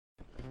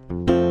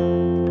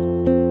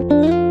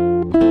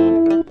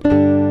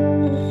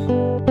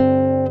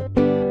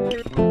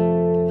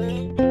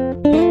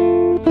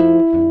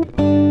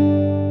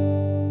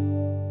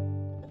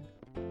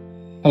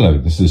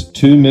This is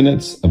 2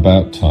 Minutes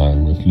About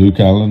Time with Luke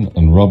Allen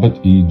and Robert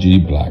E.G.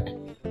 Black,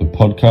 the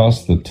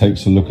podcast that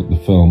takes a look at the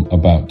film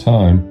About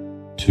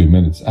Time 2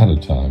 minutes at a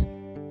time.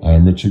 I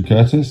am Richard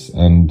Curtis,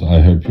 and I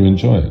hope you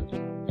enjoy it.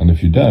 And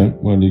if you don't,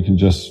 well, you can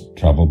just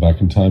travel back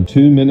in time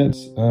 2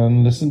 minutes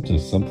and listen to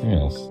something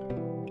else.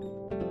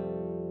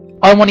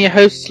 I'm one of your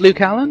hosts,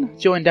 Luke Allen,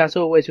 joined as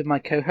always with my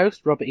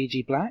co-host, Robert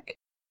E.G. Black.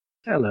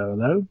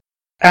 Hello.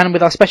 And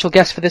with our special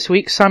guest for this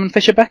week, Simon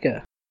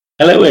Fisher-Becker.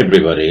 Hello,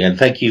 everybody, and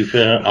thank you for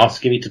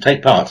asking me to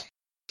take part.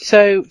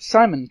 So,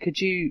 Simon, could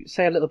you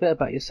say a little bit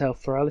about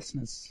yourself for our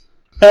listeners?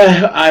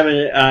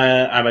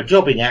 I'm a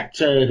jobbing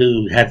actor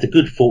who had the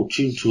good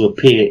fortune to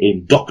appear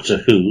in Doctor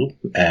Who,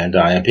 and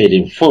I appeared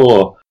in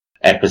 4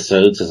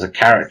 episodes as a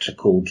character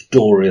called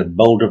Dorian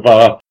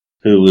Moldovar,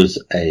 who was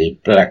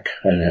a black,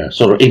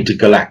 sort of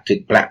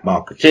intergalactic black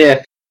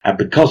marketeer, and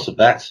because of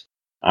that,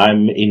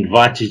 I'm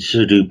invited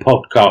to do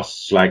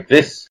podcasts like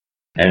this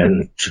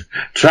and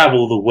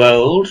travel the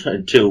world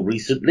until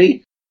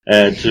recently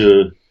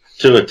to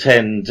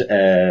attend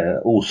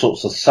all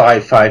sorts of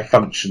sci-fi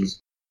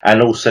functions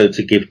and also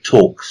to give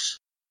talks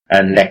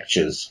and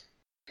lectures.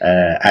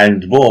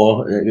 And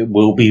more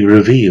will be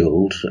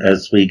revealed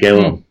as we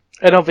go on.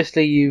 And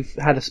obviously you've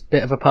had a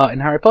bit of a part in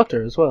Harry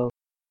Potter as well.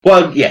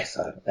 Well, yes.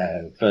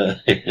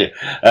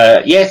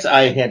 Yes,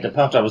 I had a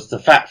part. I was the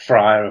Fat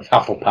Friar of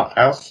Hufflepuff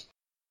House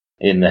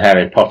in the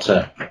Harry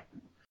Potter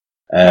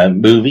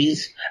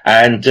movies,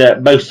 and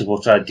most of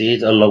what I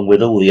did, along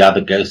with all the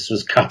other ghosts,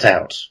 was cut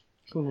out.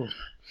 Ooh.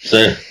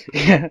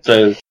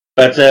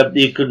 But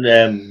you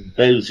can,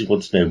 those who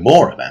want to know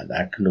more about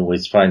that can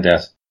always find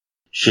out,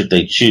 should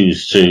they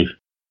choose to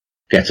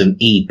get an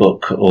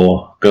e-book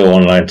or go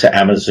online to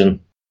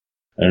Amazon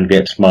and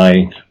get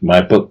my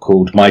book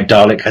called My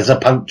Dalek Has a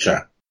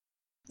Puncture.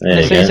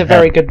 It's a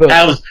very good book.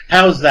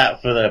 How's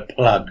that for the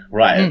plug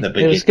right at the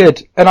beginning? It was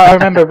good, and I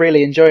remember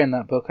really enjoying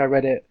that book. I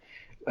read it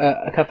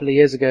a couple of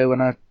years ago when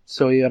I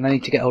saw you, and I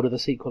need to get hold of the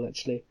sequel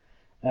actually.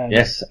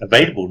 Yes,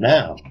 available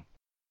now.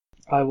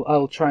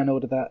 I'll try and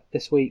order that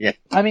this week. Yeah.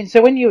 I mean,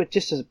 so when you were,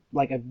 just as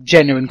like a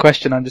genuine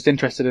question, I'm just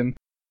interested in.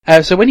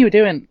 So when you were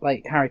doing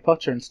like Harry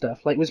Potter and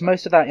stuff, like was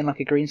most of that in like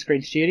a green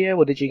screen studio,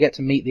 or did you get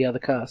to meet the other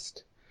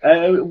cast?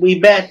 We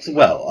met.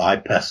 Well, I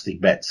personally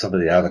met some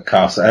of the other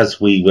cast as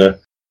we were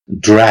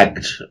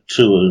dragged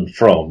to and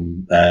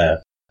from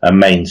a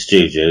main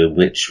studio,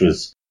 which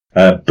was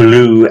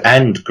blue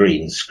and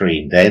green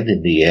screen then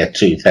in the year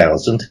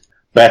 2000.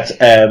 But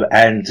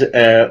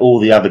all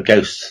the other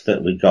ghosts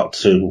that we got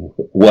to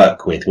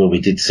work with when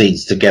we did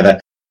scenes together,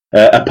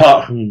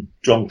 apart from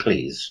John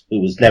Cleese,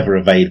 who was never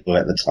available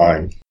at the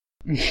time.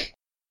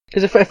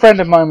 Because a friend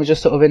of mine was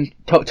just sort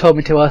of told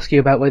me to ask you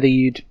about whether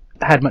you'd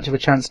had much of a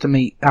chance to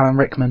meet Alan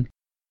Rickman.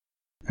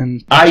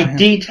 And I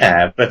did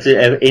have, but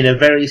in a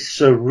very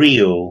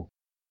surreal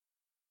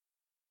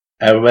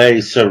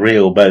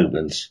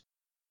moment.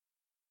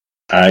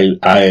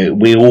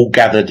 We all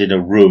gathered in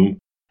a room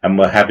and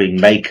were having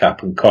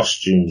makeup and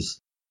costumes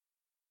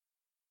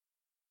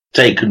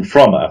taken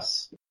from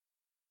us.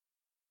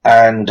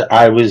 And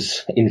I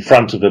was in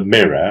front of a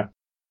mirror,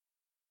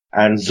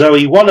 and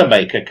Zoe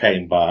Wanamaker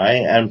came by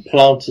and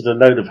planted a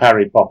load of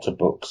Harry Potter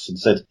books and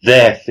said,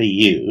 "They're for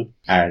you."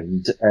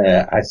 And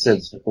I said,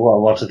 "Well,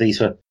 what are these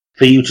for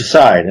you to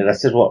sign?" And I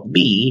said, "What,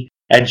 me?"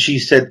 And she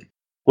said,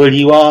 "Well,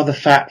 you are the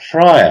Fat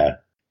Friar."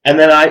 And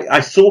then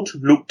I sort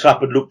of looked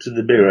up and looked in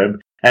the mirror,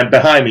 and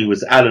behind me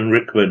was Alan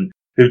Rickman,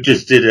 who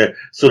just did a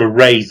sort of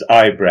raised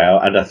eyebrow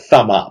and a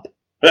thumb up.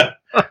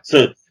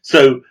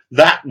 So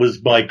that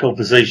was my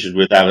conversation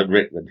with Alan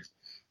Rickman.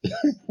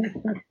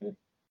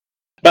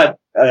 But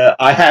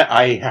I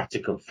have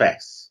to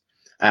confess,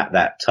 at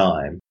that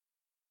time,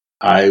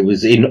 I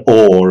was in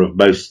awe of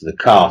most of the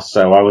cast,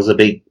 so I was a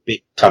bit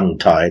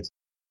tongue-tied,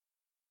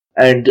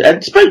 and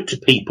spoke to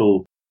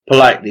people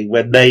politely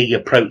when they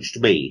approached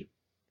me,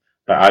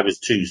 but I was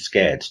too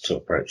scared to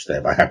approach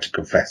them. I have to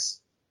confess.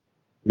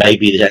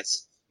 Maybe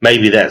that's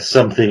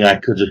something I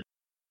could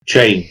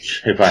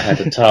change if I had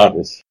a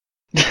TARDIS.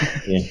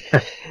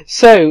 Yeah.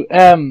 So,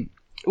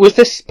 was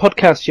this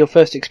podcast your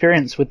first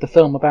experience with the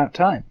film About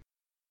Time?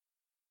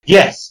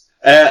 Yes.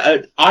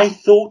 I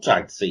thought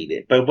I'd seen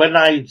it, but when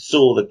I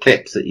saw the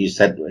clips that you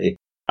sent me,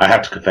 I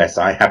have to confess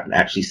I haven't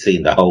actually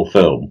seen the whole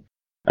film.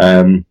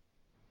 But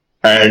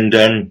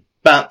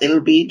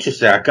it'll be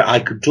interesting. I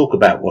could talk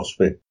about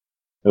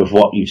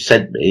what you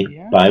sent me,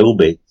 by all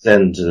means,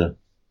 and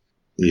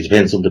it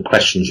depends on the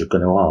questions you're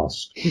going to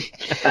ask.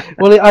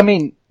 Well, I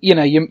mean, you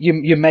know,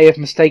 you may have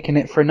mistaken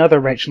it for another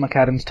Rachel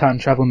McAdams time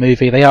travel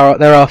movie. There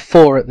are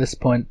 4 at this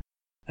point.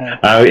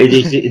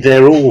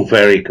 They're all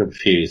very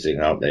confusing,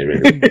 aren't they,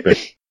 really?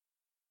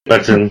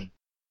 but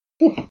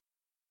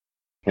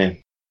yeah.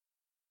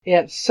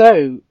 Yeah,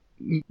 so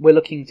we're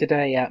looking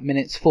today at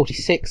minutes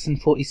 46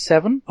 and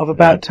 47 of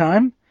About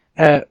Time,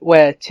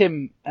 where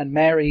Tim and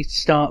Mary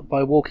start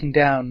by walking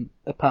down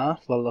a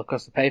path,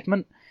 across the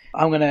pavement.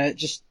 I'm going to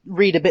just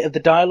read a bit of the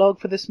dialogue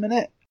for this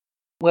minute,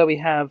 where we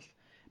have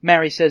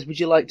Mary says, "Would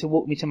you like to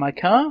walk me to my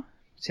car?"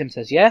 Tim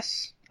says,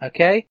 "Yes."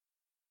 "Okay.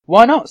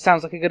 why not?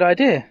 Sounds like a good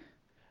idea.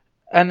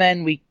 And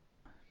then we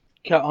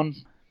cut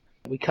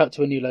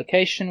to a new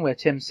location where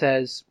Tim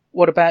says,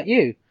 what about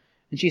you?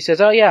 And she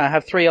says, oh yeah, I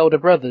have 3 older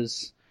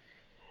brothers.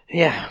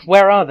 Yeah,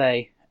 where are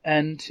they?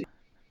 And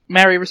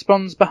Mary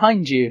responds,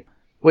 behind you,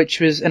 which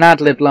was an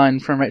ad-lib line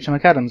from Rachel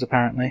McAdams,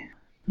 apparently.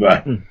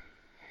 Right.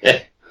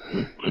 Yeah.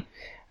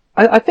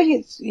 I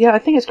think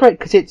it's great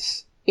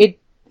because it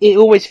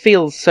always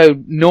feels so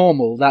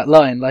normal, that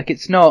line. Like,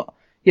 it's not,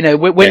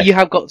 when you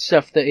have got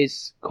stuff that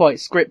is quite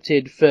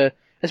scripted for,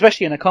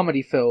 especially in a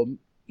comedy film,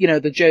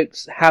 the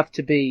jokes have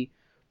to be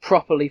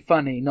properly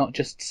funny, not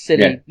just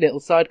silly little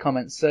side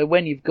comments. So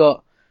when you've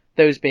got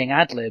those being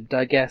ad-libbed,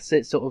 I guess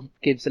it sort of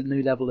gives a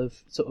new level of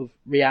sort of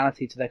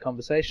reality to their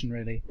conversation,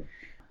 really.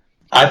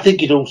 I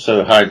think it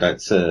also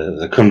highlights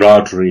the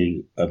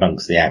camaraderie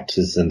amongst the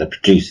actors and the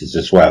producers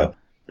as well,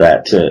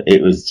 that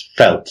it was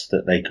felt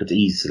that they could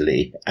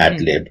easily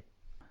ad-lib.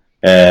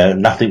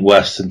 Nothing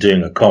worse than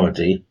doing a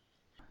comedy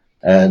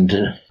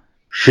and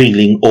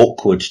feeling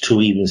awkward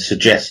to even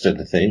suggest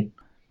anything.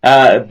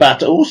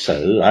 But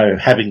also,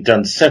 having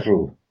done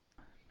several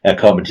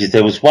comedies,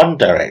 there was one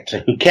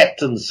director who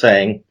kept on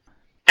saying,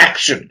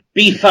 action,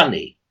 be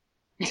funny.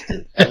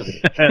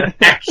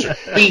 Action,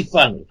 be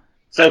funny.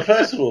 So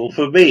first of all,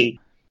 for me,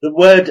 the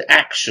word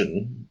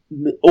action,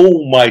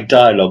 all my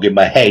dialogue in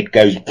my head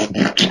goes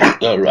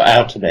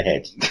out of my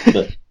head.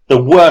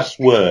 The worst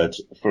word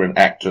for an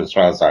actor as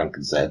far as I'm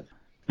concerned.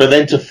 But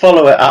then to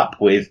follow it up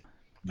with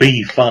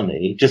be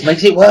funny just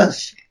makes it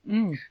worse.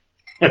 Mm.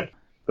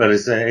 But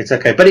it's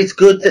okay. But it's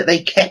good that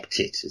they kept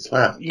it as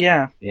well.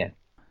 Yeah. Yeah.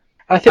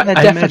 I think that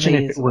I definitely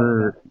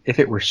imagine if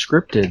it were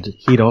scripted,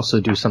 he'd also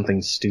do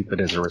something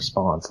stupid as a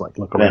response, like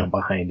look around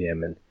behind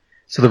him, and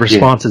so the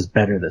response is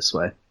better this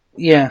way.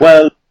 Yeah.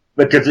 Well,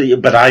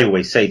 but I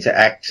always say to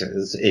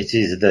actors, it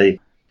is the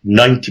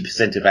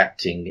 90% of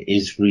acting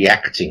is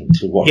reacting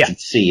to what you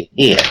see and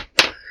hear.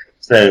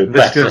 So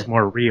this feels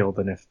more real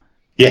than if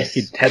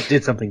he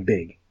did something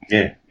big.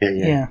 Yeah.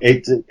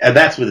 And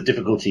that's with the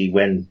difficulty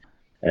when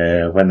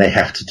they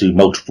have to do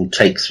multiple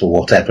takes for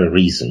whatever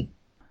reason.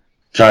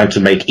 Trying to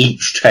make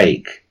each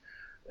take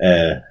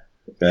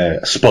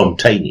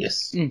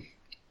spontaneous. Mm.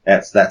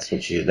 That's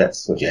what you have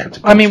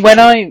to.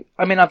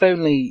 I've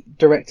only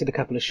directed a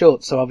couple of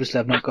shorts, so obviously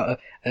I've not got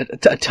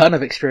a ton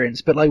of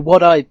experience. But like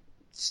what I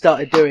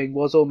started doing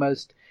was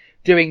almost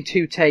doing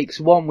 2 takes,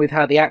 one with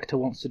how the actor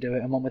wants to do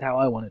it, and one with how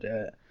I want to do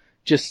it.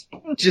 Just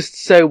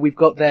so we've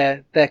got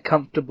their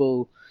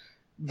comfortable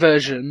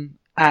version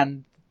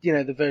and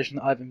the version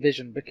that I've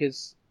envisioned,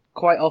 because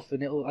quite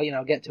often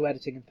I'll get to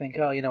editing and think,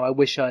 I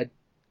wish I'd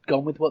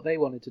gone with what they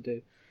wanted to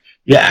do.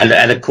 Yeah,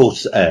 and of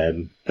course,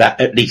 that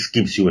at least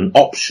gives you an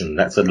option.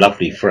 That's a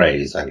lovely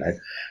phrase. I know.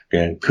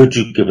 Could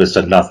you give us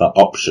another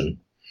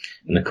option?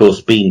 And of course,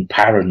 being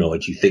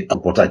paranoid, you think,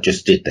 what I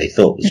just did, they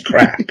thought was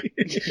crap. But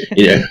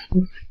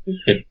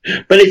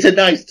it's a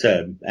nice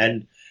term.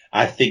 And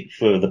I think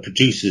for the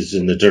producers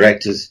and the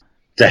directors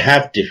to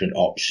have different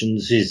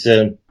options is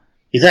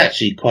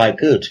actually quite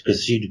good,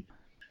 because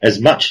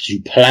as much as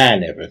you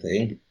plan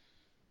everything,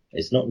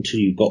 it's not until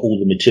you've got all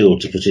the material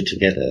to put it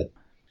together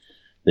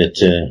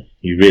that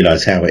you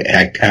realise how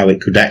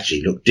it could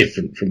actually look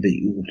different from what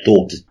you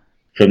thought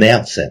from the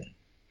outset.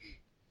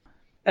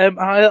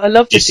 I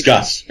love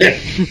discuss. I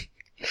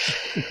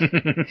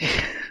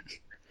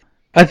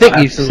think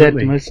you've said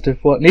most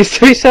of what needs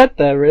to be said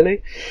there,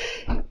 really.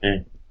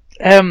 Yeah.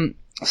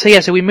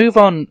 So we move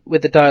on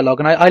with the dialogue,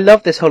 and I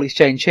love this whole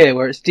exchange here,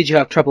 where it's, did you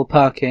have trouble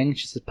parking?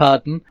 She says,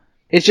 pardon.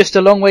 It's just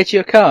a long way to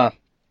your car.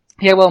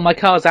 Yeah, well, my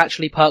car's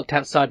actually parked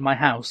outside my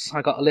house.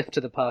 I got a lift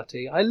to the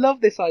party. I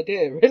love this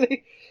idea,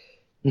 really.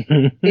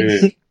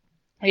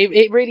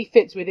 It really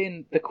fits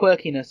within the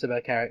quirkiness of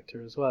her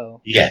character as well.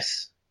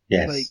 Yes.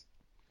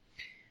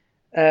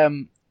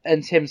 And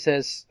Tim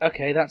says,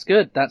 okay, that's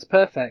good. That's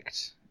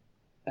perfect.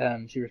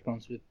 She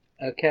responds with,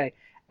 okay.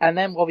 And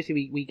then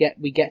obviously we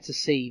get to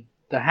see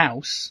the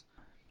house,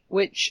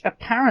 which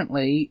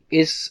apparently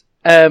is,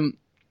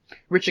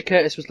 Richard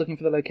Curtis was looking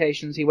for the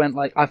locations. He went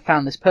I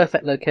found this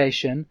perfect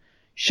location,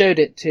 showed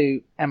it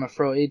to Emma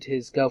Freud,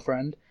 his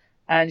girlfriend,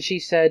 and she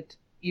said,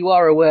 you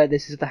are aware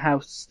this is the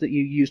house that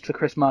you used for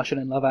Chris Marshall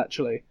in Love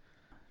Actually.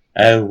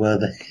 Oh, well,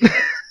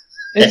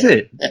 is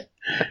it?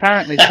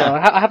 Apparently so.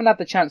 I haven't had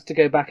the chance to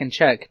go back and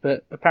check,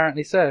 but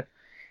apparently so.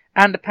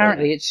 And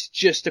apparently it's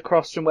just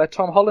across from where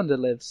Tom Hollander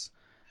lives.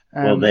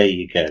 Well, there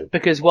you go.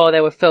 Because while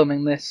they were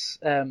filming this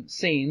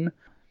scene,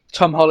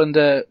 Tom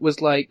Hollander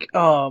was like,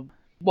 oh,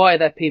 why are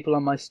there people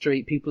on my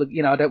street? People,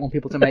 I don't want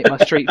people to make my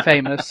street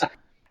famous.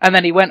 And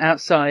then he went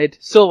outside,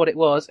 saw what it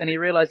was, and he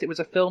realised it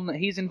was a film that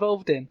he's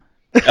involved in.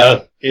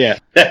 Oh, yeah.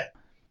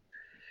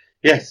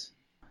 Yes.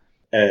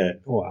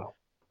 Wow.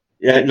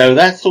 Yeah, no,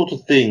 that sort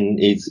of thing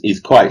is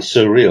quite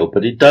surreal,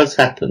 but it does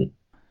happen.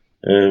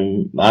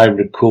 I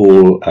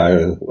recall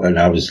when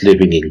I was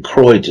living in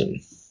Croydon,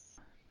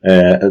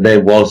 there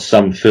was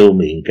some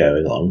filming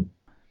going on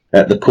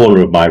at the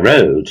corner of my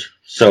road.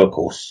 So, of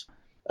course,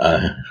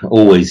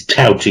 always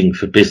touting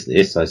for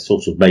business, I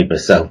sort of made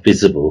myself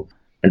visible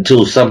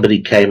until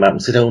somebody came up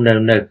and said, "Oh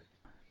no,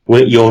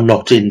 you're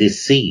not in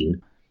this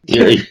scene."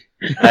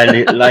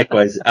 And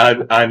likewise,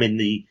 I'm in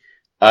the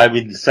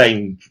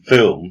same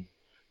film,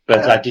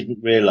 but I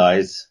didn't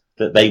realise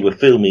that they were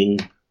filming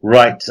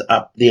right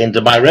up the end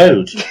of my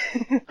road.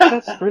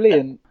 That's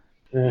brilliant.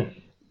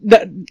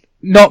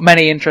 Not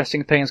many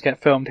interesting things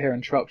get filmed here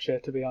in Shropshire,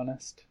 to be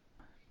honest.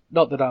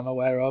 Not that I'm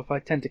aware of. I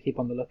tend to keep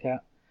on the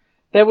lookout.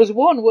 There was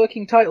one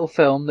working title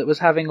film that was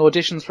having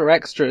auditions for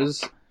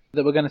extras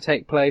that were going to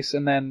take place,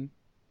 and then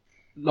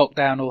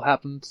lockdown all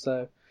happened,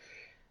 so...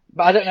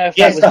 But I don't know if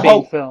that was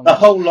being filmed. The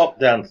whole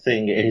lockdown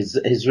thing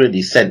has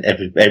really sent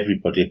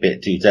everybody a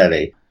bit to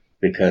Delhi,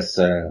 because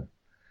there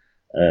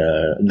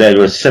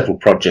were several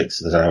projects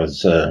that I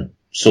was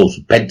sort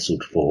of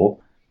penciled for,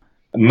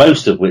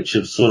 most of which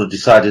have sort of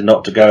decided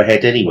not to go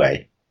ahead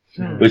anyway,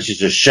 which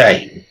is a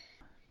shame.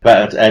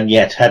 And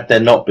yet, had there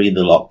not been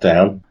the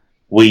lockdown,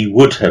 we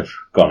would have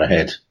gone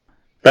ahead.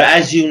 But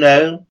as you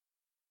know,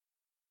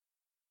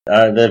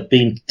 there have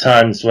been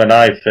times when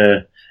I've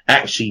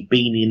actually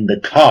been in the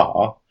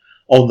car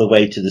on the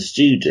way to the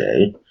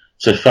studio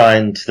to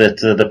find that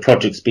the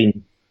project's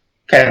been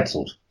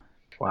cancelled.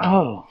 Wow.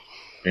 Oh.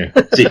 Yeah.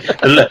 See,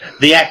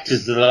 the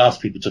actors are the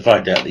last people to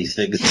find out these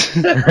things.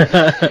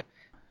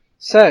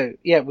 So,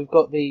 yeah, we've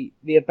got the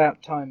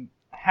About Time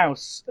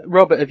house.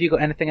 Robert, have you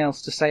got anything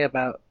else to say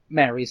about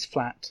Mary's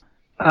flat?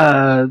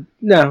 No,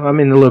 I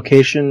mean, the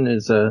location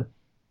is,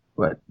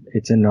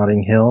 it's in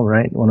Notting Hill,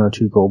 right?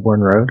 102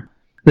 Goulburn Road.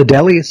 The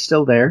deli is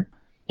still there.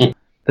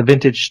 The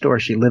vintage store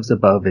she lives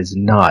above is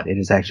not. It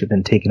has actually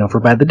been taken over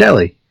by the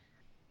deli.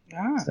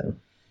 So, the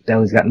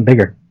deli's gotten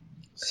bigger.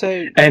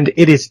 And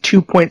it is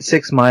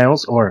 2.6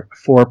 miles, or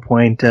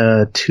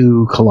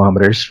 4.2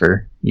 kilometers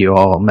for you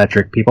all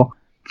metric people,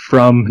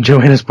 from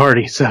Joanna's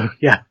party. So,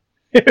 yeah,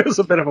 it was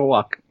a bit of a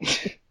walk.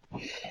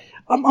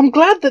 I'm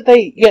glad that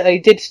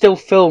they did still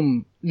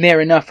film near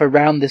enough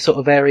around this sort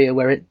of area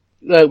where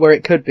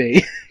it could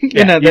be.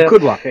 You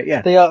could walk it.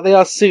 Yeah, they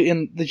are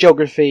suiting the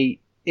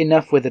geography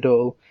enough with it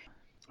all.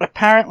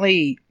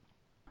 Apparently,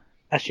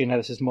 actually, no,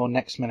 this is more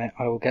next minute.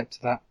 I will get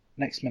to that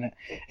next minute.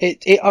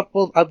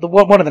 One of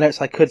the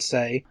notes I could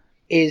say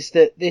is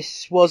that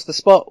this was the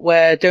spot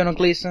where Donald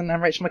Gleeson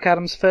and Rachel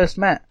McAdams first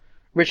met.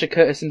 Richard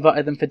Curtis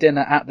invited them for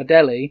dinner at the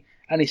deli,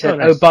 and he said,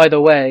 "Oh, by the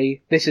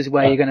way, this is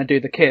where you're going to do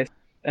the kiss."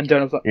 And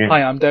Donald's like,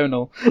 "Hi, I'm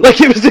Donald." Like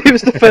it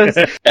was the first,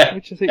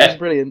 which I think was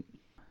brilliant.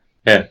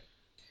 Yeah.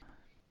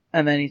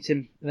 And then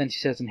she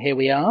says, "And here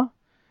we are,"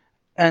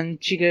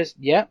 and she goes,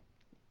 "Yeah,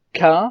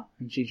 car,"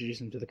 and she introduces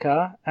them to the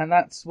car, and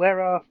that's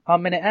where our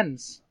minute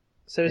ends.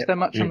 So is there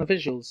much on the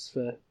visuals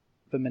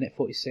for minute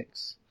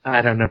 46?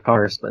 I don't know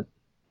cars, but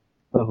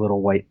a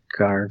little white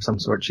car of some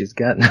sort she's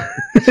got.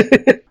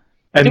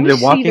 And the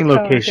walking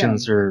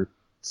locations are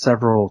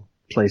several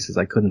places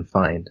I couldn't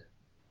find.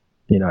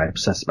 You know, I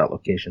obsess about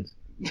locations.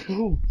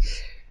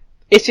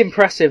 It's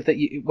impressive that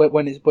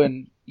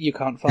when you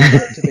can't find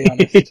it, to be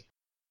honest.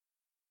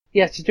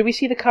 Yeah, so do we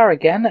see the car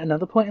again at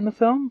another point in the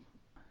film?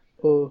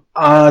 Or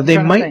they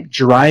might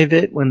drive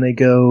it when they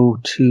go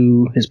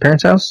to his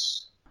parents'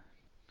 house.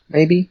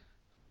 Maybe.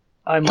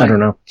 I don't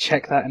know.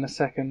 Check that in a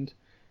second.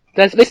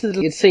 This is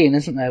a scene,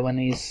 isn't there,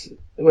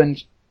 when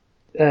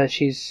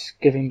she's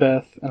giving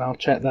birth, and I'll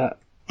check that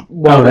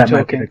while we're talking.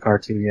 Might be the car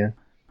too, yeah.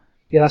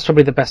 Yeah, that's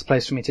probably the best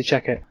place for me to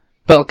check it.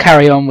 But I'll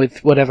carry on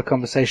with whatever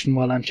conversation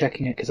while I'm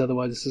checking it, because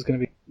otherwise this is going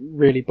to be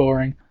really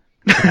boring.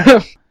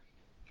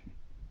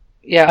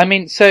 Yeah, I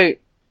mean, so,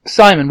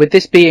 Simon, with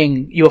this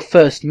being your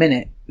first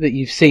minute that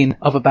you've seen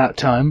of About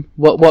Time,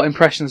 what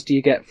impressions do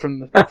you get from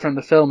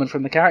the film and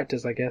from the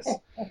characters, I guess?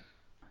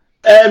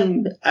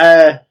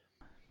 I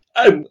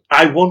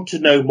want to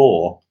know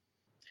more.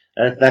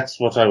 That's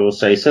what I will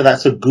say. So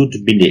that's a good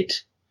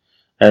minute,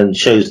 and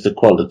shows the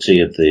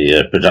quality of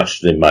the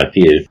production in my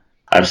view.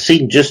 I've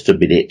seen just a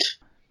minute,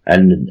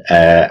 and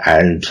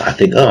I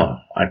think,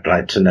 I'd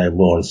like to know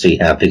more and see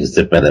how things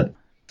develop.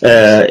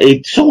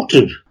 It sort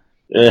of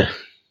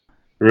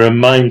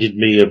reminded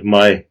me of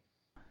my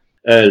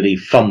early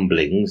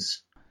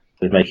fumblings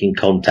with making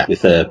contact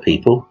with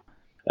people.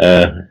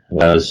 I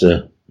was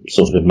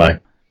sort of in my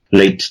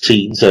late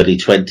teens, early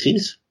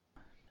 20s,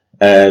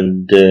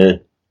 and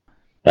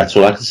that's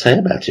all I can say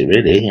about it,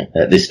 really,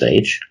 at this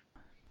stage.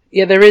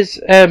 Yeah, there is.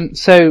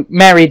 So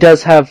Mary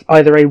does have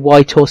either a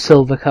white or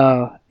silver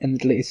car in the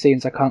deleted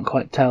scenes. I can't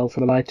quite tell for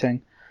the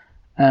lighting,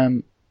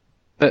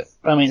 but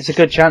I mean, it's a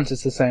good chance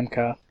it's the same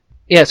car.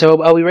 Yeah.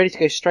 So are we ready to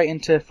go straight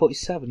into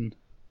 47?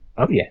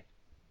 Oh yeah.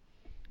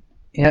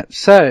 Yeah.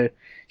 So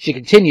she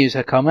continues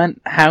her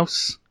comment: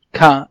 house,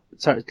 car.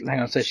 Sorry, hang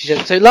on. So she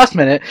said. So last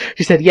minute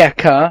she said, "Yeah,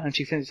 car," and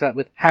she finished that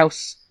with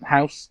house,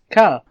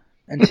 car.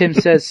 And Tim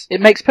says,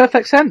 "It makes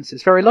perfect sense.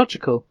 It's very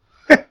logical."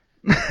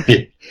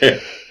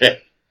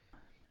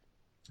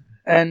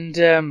 And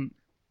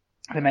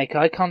they make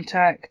eye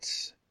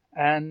contact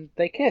and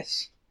they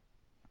kiss.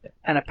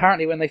 And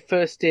apparently when they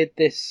first did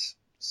this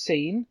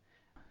scene,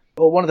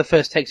 or one of the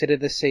first takes they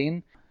did this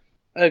scene,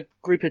 a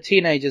group of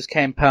teenagers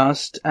came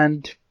past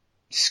and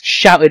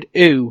shouted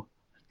 "ooh"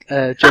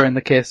 during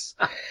the kiss.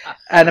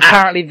 And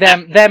apparently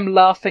them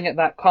laughing at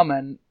that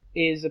comment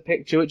is a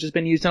picture which has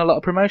been used in a lot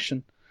of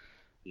promotion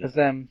of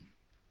them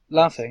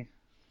laughing.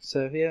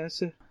 So yeah,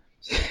 it's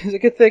a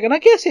good thing. And I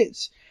guess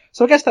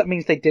that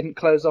means they didn't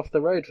close off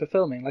the road for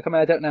filming. Like, I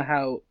mean, I don't know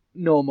how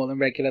normal and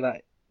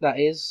regular that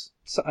is.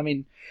 So, I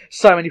mean,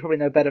 Simon, you probably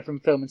know better from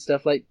film and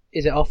stuff. Like,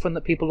 is it often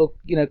that people will,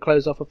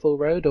 close off a full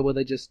road, or will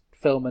they just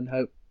film and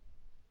hope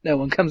no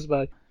one comes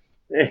by?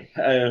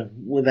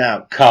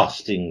 Without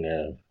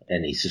casting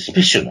any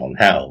suspicion on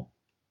how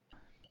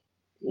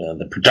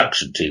the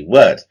production team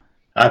worked,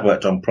 I've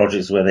worked on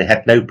projects where they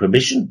had no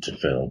permission to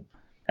film,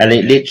 and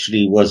it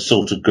literally was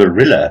sort of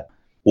guerrilla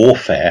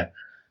warfare.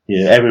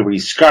 Everybody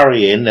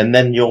scurry in, and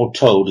then you're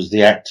told as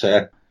the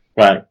actor,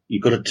 right,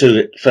 you've got to do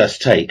it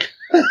first take.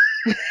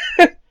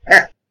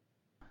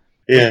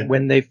 Yeah.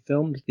 When they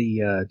filmed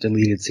the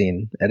deleted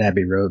scene at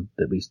Abbey Road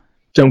that we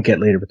don't get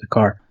later with the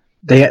car,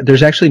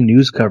 there's actually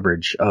news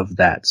coverage of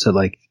that. So,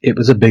 like, it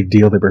was a big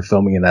deal they were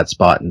filming in that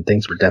spot, and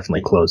things were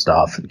definitely closed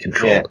off and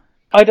controlled. Yeah.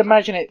 I'd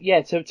imagine it,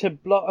 to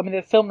block, I mean,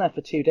 they filmed there for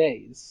 2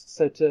 days,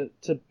 so to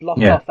block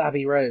off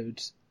Abbey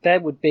Road, there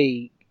would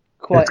be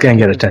quite... It's going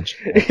to get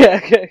attention. Yeah,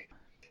 okay.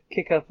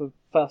 Kick up a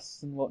fuss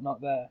and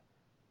whatnot there.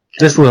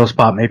 This little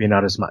spot, maybe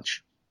not as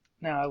much.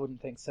 No, I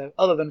wouldn't think so,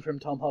 other than from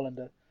Tom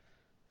Hollander.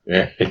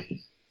 Yeah.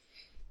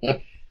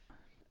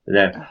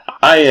 No,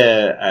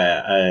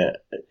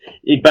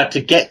 but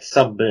to get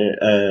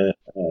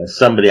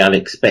somebody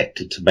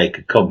unexpected to make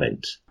a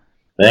comment,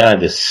 they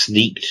either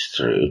sneaked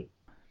through,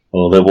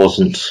 or there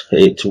wasn't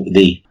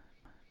the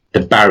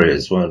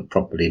barriers weren't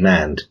properly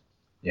manned.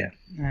 Yeah.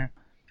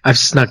 I've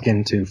snuck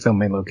into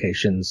filming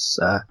locations.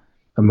 A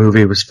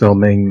movie was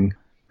filming.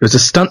 It was a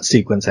stunt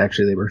sequence,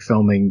 actually. They were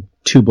filming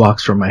 2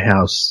 blocks from my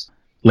house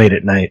late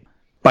at night.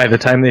 By the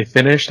time they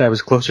finished, I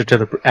was closer to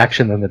the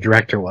action than the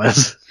director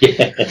was.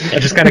 Yeah. I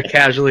just kind of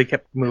casually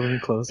kept moving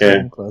closer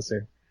and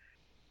closer.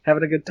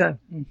 Having a good time.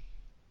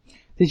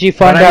 Did you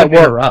find out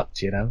what...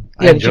 interrupt, Yeah,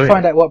 did you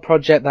find out what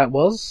project that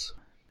was?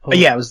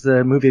 Yeah, it was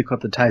the movie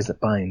called The Ties That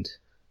Bind.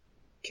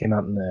 Came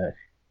out in the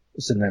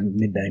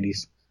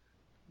mid-90s.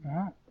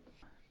 Ah.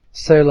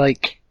 So,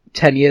 like,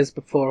 10 years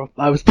before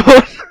I was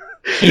born?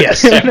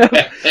 Yes.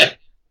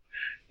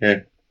 Yeah.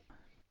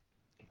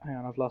 Hang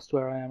on, I've lost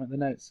where I am at the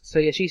notes. So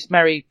yeah,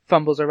 Mary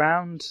fumbles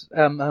around,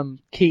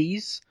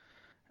 keys,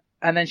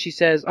 and then she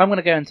says, I'm going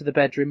to go into the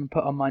bedroom and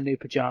put on my new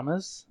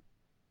pajamas.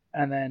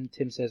 And then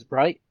Tim says,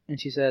 right.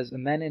 And she says,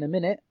 and then in a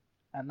minute,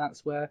 and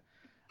that's where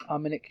our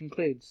minute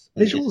concludes.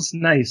 Visual's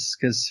nice,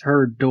 because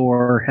her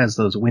door has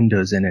those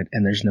windows in it,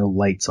 and there's no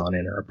lights on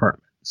in her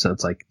apartment. So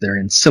it's like they're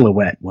in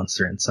silhouette once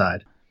they're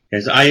inside.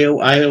 Yes, I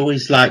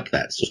always like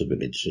that sort of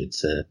image.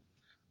 It's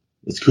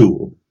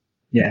cool.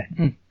 Yeah.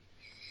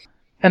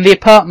 And the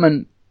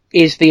apartment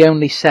is the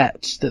only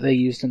set that they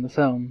used in the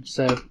film,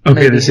 so...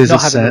 Okay, this is a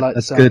set.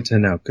 That's good to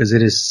know, because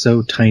it is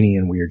so tiny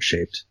and weird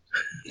shaped.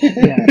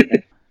 Yeah.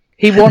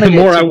 The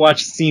more I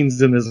watch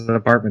scenes in this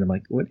apartment, I'm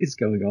like, what is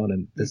going on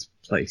in this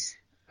place?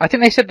 I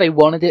think they said they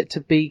wanted it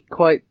to be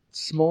quite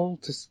small,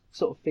 to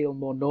sort of feel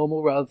more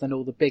normal, rather than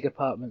all the big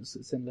apartments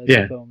that's in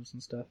those films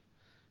and stuff.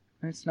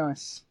 And it's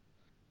nice.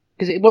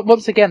 Because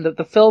once again,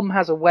 the film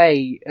has a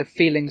way of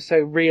feeling so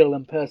real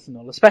and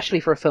personal,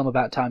 especially for a film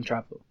about time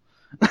travel.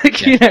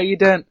 Like, you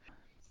don't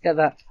get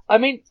that. I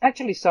mean,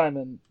 actually,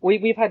 Simon,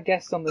 we've had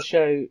guests on the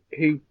show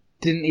who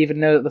didn't even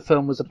know that the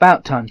film was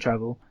about time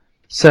travel.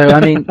 So, I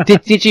mean,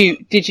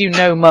 did you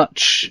know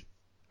much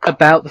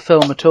about the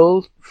film at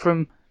all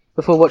from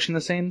before watching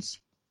the scenes?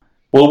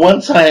 Well,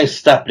 once I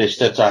established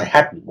that I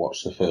hadn't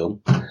watched the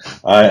film,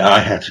 I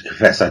had to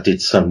confess I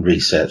did some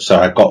research, so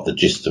I got the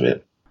gist of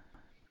it.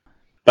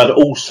 But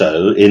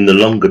also, in the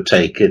longer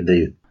take, in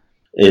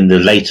the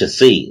later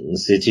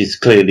scenes, it is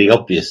clearly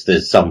obvious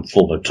there's some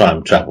form of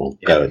time travel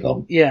going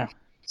on. Yeah.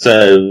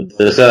 So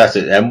that's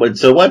it. And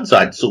so once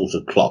I'd sort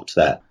of clocked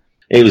that,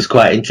 it was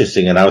quite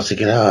interesting, and I was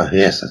thinking, oh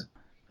yes,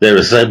 there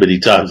are so many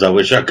times I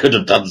wish I could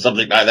have done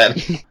something like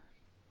that.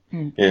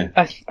 Yeah.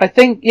 I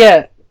think,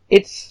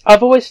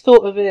 I've always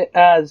thought of it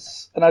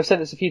as, and I've said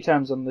this a few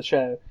times on the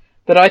show,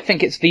 that I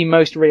think it's the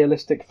most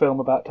realistic film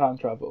about time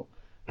travel.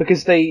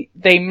 Because they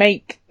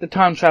make the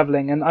time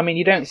travelling, and I mean,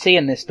 you don't see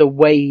in this the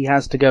way he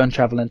has to go and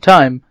travel in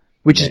time,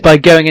 which is by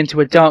going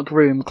into a dark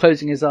room,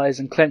 closing his eyes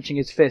and clenching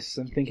his fists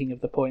and thinking of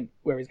the point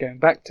where he's going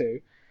back to.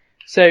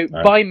 So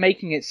by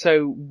making it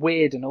so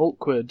weird and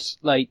awkward,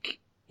 like,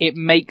 it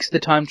makes the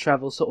time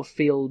travel sort of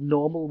feel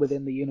normal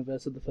within the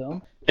universe of the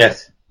film.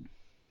 Yes.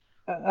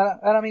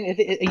 And I mean,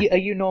 are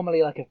you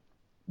normally like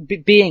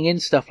being in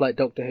stuff like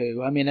Doctor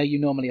Who, I mean, are you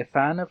normally a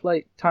fan of,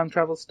 like, time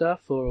travel stuff?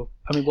 Or,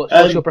 I mean,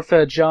 what's your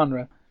preferred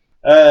genre?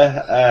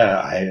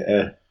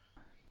 I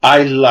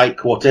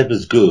like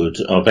whatever's good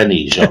of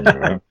any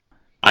genre.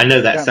 I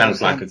know that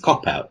sounds like a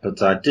cop-out,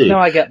 but I do. No,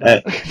 I get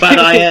that. But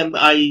I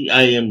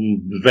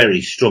am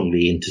very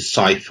strongly into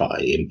sci-fi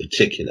in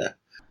particular.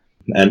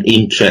 An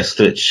interest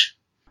which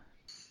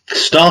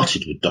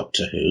started with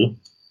Doctor Who.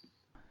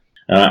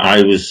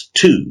 I was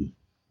 2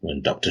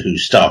 when Doctor Who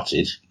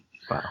started.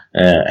 Wow.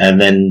 And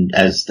then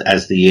as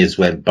the years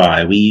went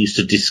by, we used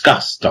to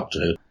discuss Doctor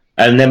Who.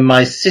 And then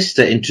my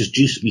sister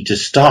introduced me to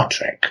Star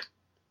Trek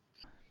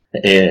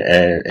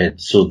in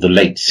sort of the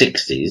late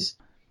 60s.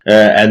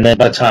 And then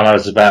by the time I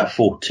was about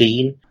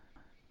 14,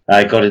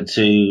 I got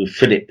into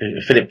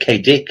Philip K.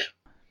 Dick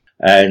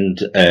and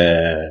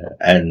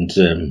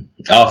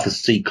Arthur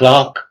C.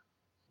 Clarke.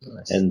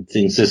 Nice. And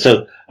things.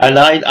 So I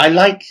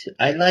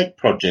like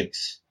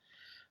projects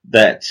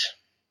that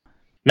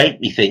make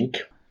me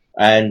think,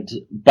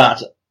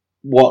 but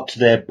what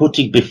they're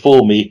putting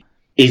before me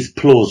is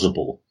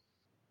plausible.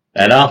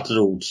 And after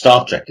all,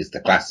 Star Trek is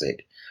the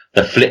classic.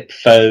 The flip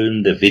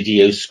phone, the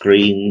video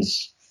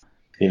screens,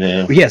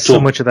 Yes, so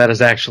much of that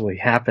has actually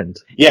happened.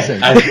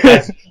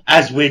 Yeah,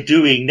 as we're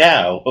doing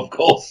now, of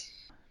course.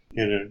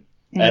 And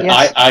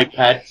Yes.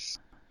 iPads.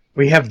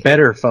 We have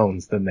better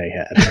phones than they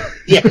had.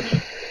 Yeah.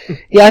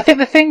 Yeah, I think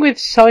the thing with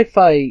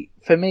sci-fi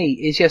for me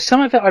is,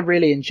 some of it I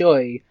really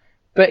enjoy,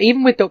 but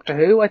even with Doctor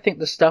Who, I think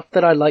the stuff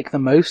that I like the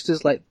most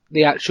is like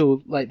the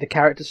actual, like the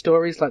character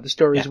stories, like the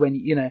stories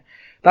when,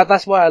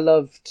 that's why I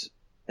loved,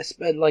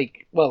 I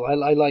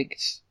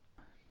liked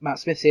Matt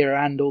Smith's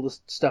era and all the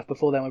stuff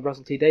before then with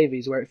Russell T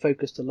Davies, where it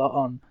focused a lot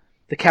on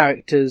the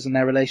characters and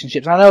their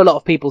relationships. And I know a lot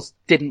of people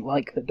didn't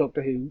like that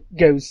Doctor Who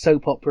goes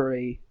soap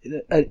opera-y.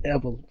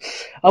 Well,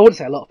 I wouldn't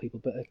say a lot of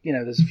people, but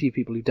there's a few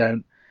people who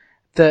don't.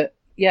 That's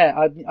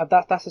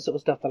the sort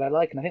of stuff that I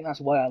like, and I think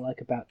that's why I like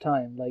About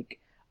Time. Like,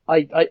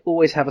 I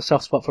always have a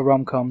soft spot for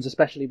rom-coms,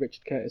 especially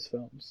Richard Curtis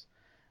films.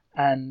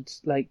 And,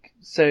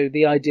 so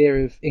the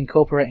idea of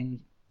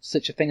incorporating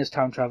such a thing as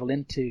time travel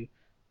into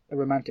a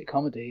romantic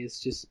comedy is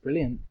just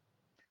brilliant.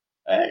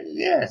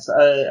 Yes,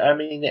 I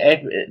mean,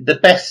 the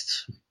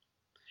best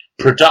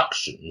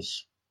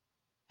productions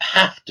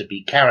have to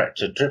be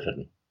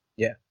character-driven.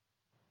 Yeah.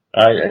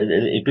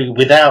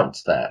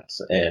 Without that...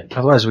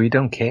 Otherwise, we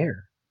don't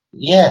care.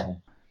 Yeah,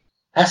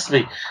 has to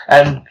be.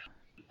 And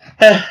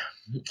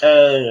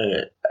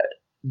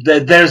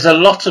there's a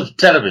lot of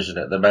television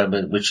at the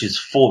moment which is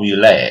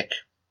formulaic.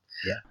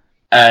 Yeah.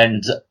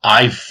 And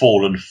I've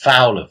fallen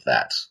foul of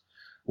that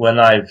when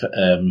I've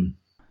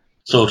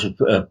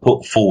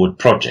put forward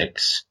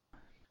projects.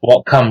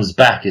 What comes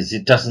back is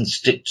it doesn't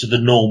stick to the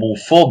normal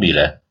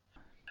formula.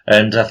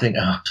 And I think,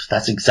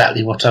 that's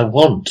exactly what I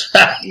want.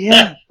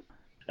 Yeah.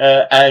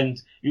 And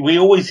we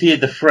always hear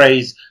the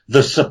phrase,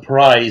 the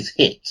surprise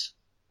hit,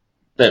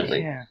 don't we?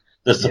 Yeah.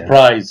 The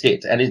surprise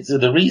hit. And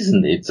the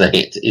reason it's a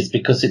hit is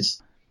because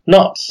it's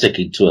not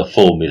sticking to a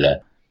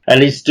formula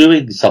and it's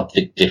doing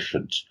something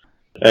different.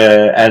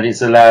 And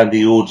it's allowing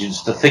the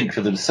audience to think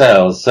for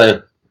themselves.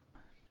 But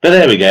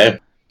there we go.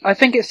 I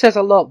think it says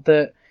a lot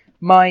that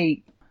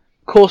my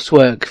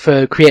coursework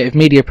for creative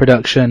media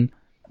production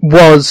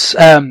was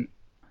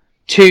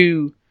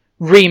to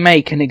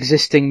remake an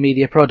existing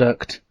media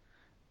product.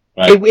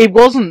 Right. It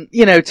wasn't,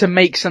 to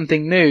make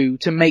something new,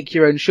 to make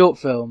your own short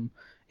film.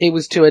 It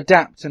was to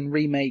adapt and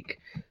remake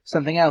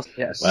something else.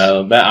 Yes.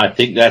 Well, I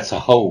think that's a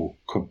whole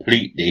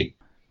completely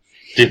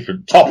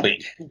different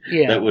topic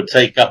that would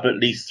take up at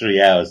least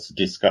 3 hours to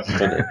discuss.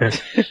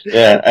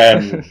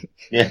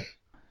 Yeah.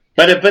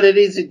 But it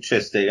is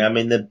interesting. I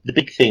mean, the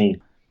big thing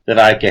that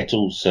I get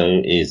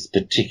also is,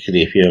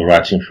 particularly if you're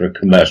writing for a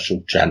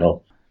commercial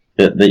channel,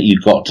 that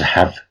you've got to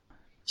have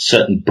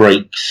certain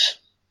breaks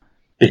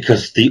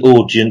because the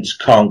audience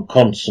can't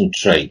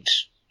concentrate,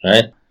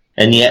 right?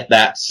 And yet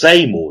that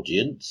same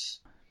audience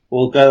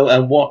will go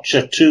and watch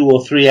a 2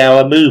 or 3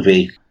 hour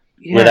movie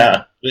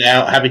without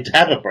having to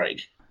have a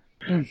break.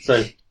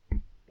 So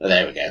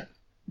there we go.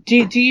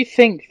 Do you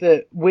think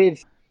that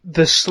with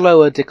the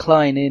slower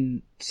decline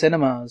in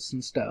cinemas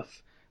and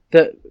stuff,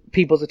 that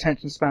people's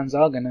attention spans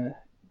are going to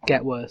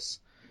get worse?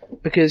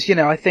 Because,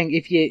 I think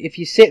if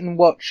you sit and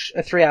watch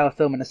a 3 hour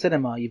film in a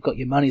cinema, you've got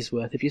your money's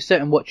worth. If you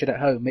sit and watch it at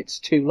home, it's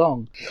too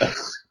long.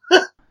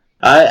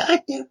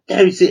 I don't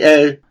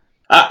know.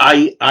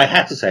 I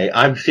have to say,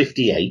 I'm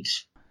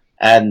 58,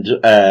 and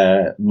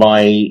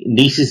my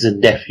nieces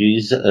and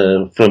nephews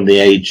from the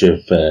age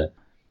of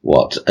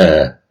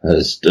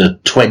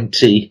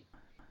 20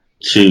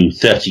 to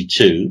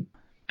 32,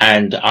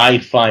 and I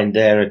find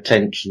their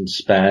attention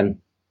span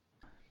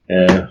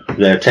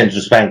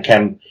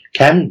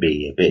can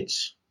be a bit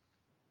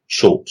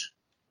short.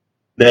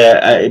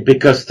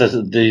 Because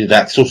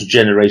that sort of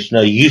generation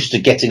are used to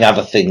getting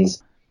other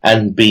things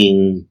and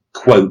being,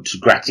 quote,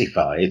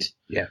 gratified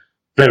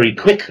very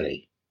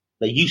quickly.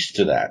 They're used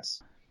to that.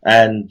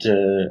 And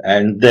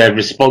their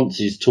response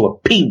is to a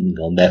ping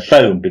on their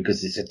phone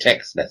because it's a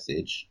text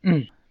message.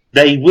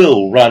 They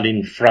will run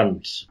in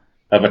front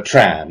of a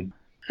tram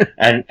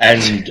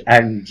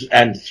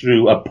and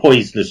through a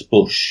poisonous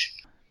bush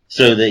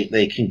so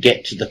they can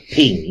get to the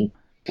ping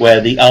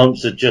where the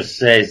answer just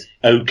says,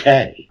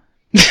 okay.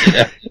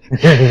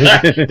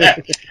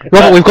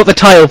 Robert, we've got the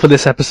title for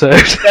this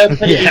episode.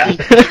 Yeah,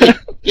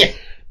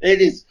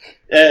 it is.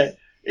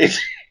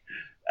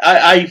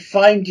 I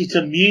find it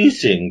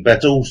amusing,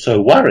 but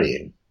also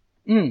worrying.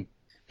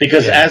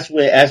 Because as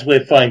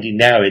we're finding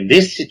now in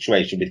this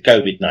situation with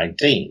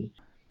COVID-19,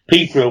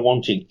 people are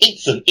wanting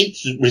instant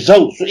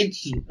results,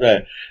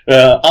 instant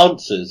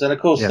answers, and of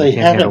course they're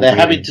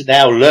having to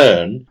now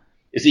learn.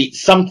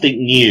 It's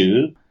something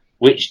new,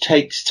 which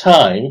takes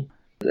time.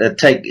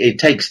 It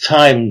takes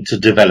time to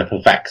develop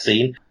a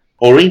vaccine,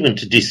 or even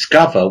to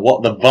discover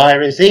what the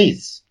virus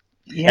is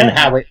and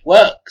how it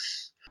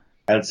works.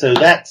 And so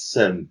that's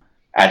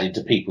added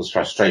to people's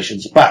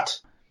frustrations. But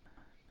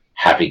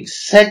having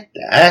said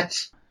that,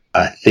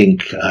 I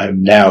think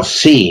I'm now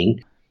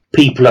seeing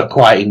people are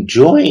quite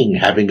enjoying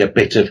having a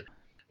bit of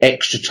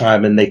extra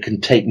time, and they can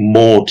take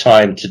more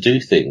time to do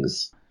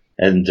things.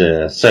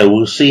 And so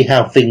we'll see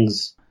how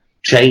things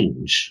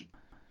change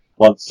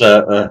once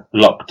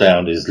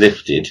lockdown is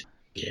lifted.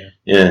 Yeah.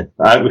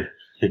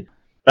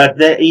 But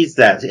there is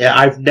that.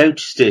 I've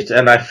noticed it,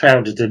 and I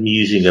found it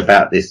amusing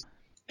about this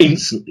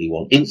instant,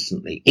 and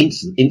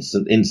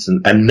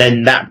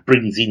then that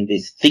brings in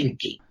this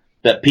thinking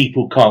that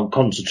people can't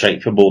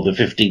concentrate for more than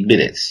 15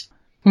 minutes.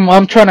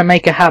 I'm trying to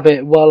make a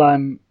habit while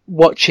I'm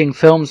watching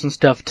films and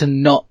stuff to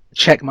not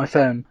check my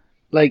phone.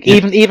 Like,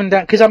 even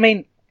that, because I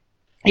mean,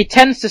 it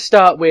tends to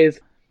start with,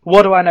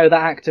 what do I know that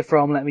actor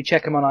from? Let me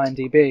check him on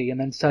IMDb. And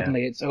then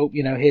suddenly it's,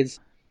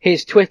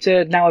 his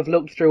Twitter. Now I've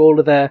looked through all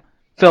of their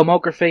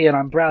filmography and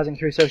I'm browsing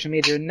through social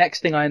media. And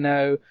next thing I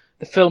know,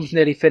 the film's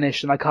nearly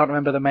finished and I can't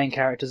remember the main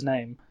character's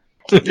name.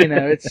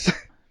 It's...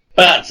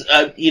 But,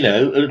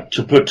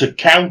 to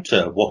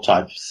counter what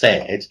I've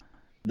said,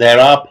 there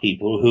are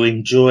people who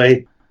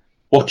enjoy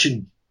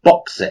watching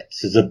box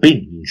sets as a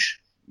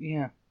binge.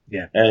 Yeah.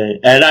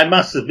 And I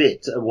must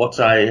admit, what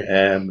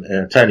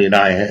Tony and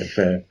I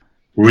have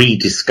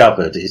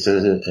rediscovered is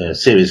a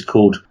series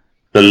called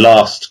The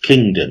Last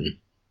Kingdom,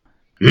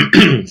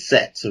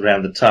 set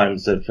around the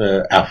times of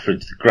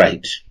Alfred the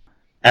Great.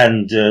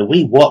 And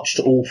we watched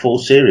all 4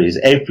 series.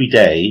 Every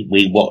day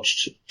we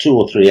watched 2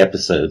 or 3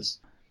 episodes.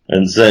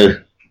 And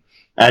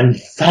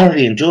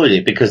thoroughly enjoyed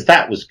it, because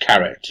that was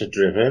character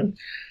driven,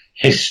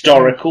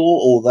 historical,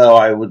 although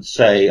I would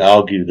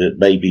argue that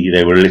maybe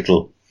they were a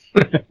little,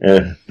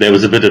 there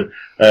was a bit of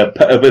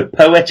a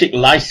poetic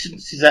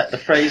license, is that the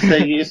phrase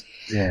they used?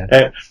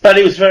 Yeah. But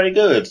it was very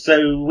good,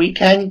 so we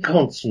can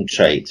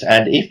concentrate,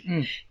 and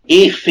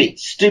if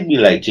it's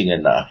stimulating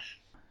enough,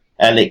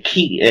 and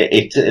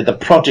the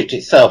project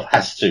itself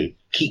has to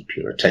keep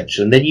your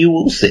attention, then you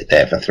will sit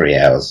there for 3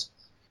 hours.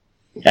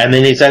 And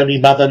then it's only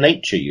Mother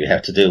Nature you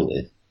have to deal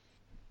with.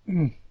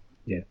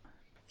 Yeah.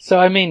 So,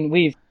 I mean,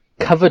 we've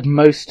covered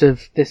most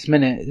of this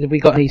minute. Have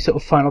we got any sort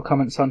of final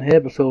comments on here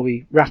before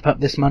we wrap up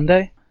this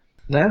Monday?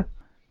 No.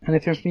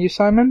 Anything from you,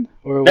 Simon?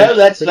 No,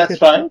 that's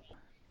fine.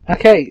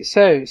 Okay,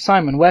 so,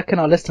 Simon, where can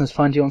our listeners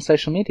find you on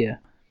social media?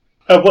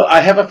 Well,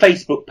 I have a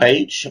Facebook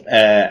page,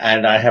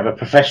 and I have a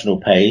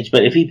professional page,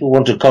 but if people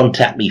want to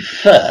contact me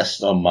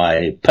first on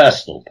my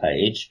personal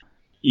page,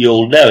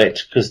 you'll know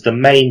it, because the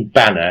main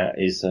banner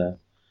is the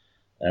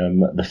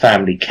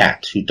family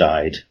cat who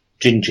died,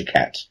 Ginger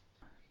Cat,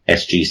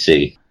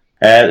 SGC.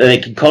 They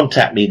can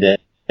contact me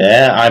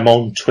there. I'm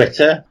on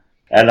Twitter,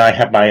 and I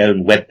have my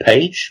own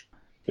webpage,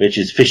 which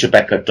is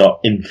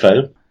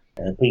fisherbecker.info.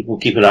 People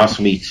keep on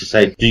asking me to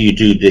say, do you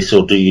do this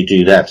or do you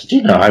do that? Do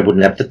you know, I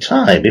wouldn't have the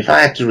time. If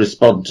I had to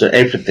respond to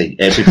everything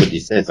everybody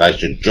says I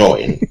should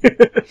join,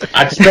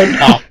 I'd spend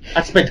half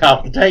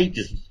the day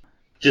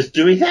just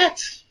doing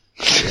that.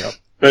 Yeah.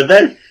 But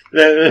then,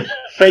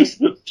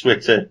 Facebook,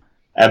 Twitter,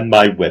 and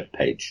my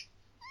webpage.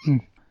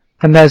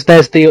 And there's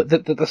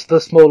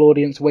the small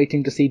audience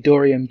waiting to see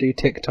Dorian do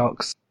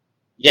TikToks.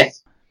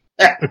 Yes.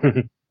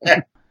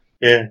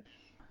 Yeah.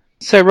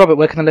 So, Robert,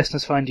 where can the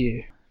listeners find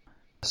you?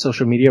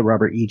 Social media,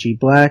 Robert E.G.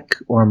 Black,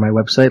 or my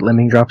website,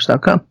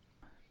 lemmingdrops.com.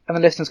 And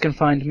the listeners can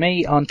find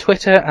me on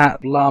Twitter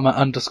at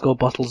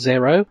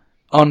llama_bottle0,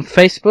 on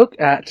Facebook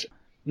at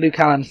Luke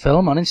Allen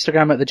Film, on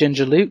Instagram at The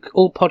Ginger Luke.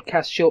 All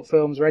podcasts, short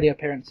films, radio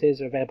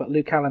appearances are available at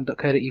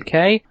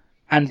lukeallen.co.uk.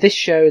 And this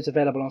show is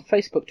available on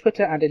Facebook,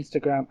 Twitter, and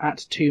Instagram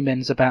at 2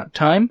 Mins About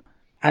Time.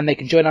 And they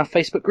can join our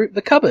Facebook group,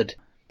 The Cupboard.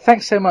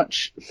 Thanks so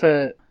much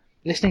for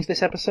listening to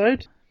this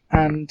episode.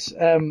 And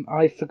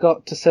I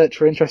forgot to search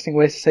for interesting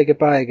ways to say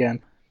goodbye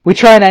again. We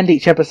try and end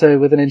each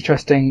episode with an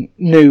interesting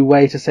new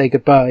way to say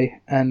goodbye,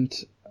 and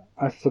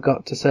I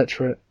forgot to search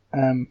for it.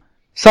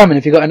 Simon,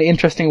 have you got any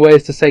interesting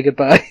ways to say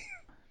goodbye?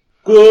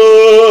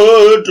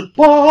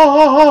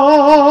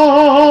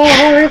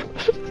 Goodbye!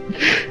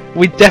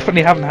 We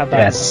definitely haven't had that.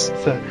 Yes.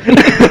 One, so.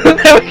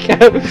 There we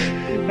go.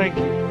 Thank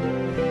you.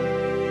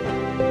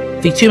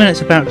 The 2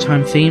 Minutes About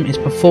Time theme is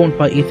performed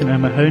by Ethan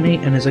O'Mahony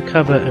and is a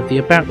cover of the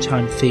About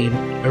Time theme,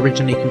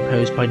 originally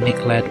composed by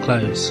Nick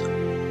Laird-Close.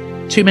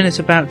 2 Minutes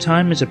About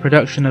Time is a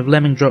production of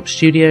Lemming Drop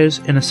Studios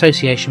in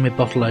association with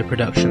Bottle O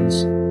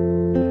Productions.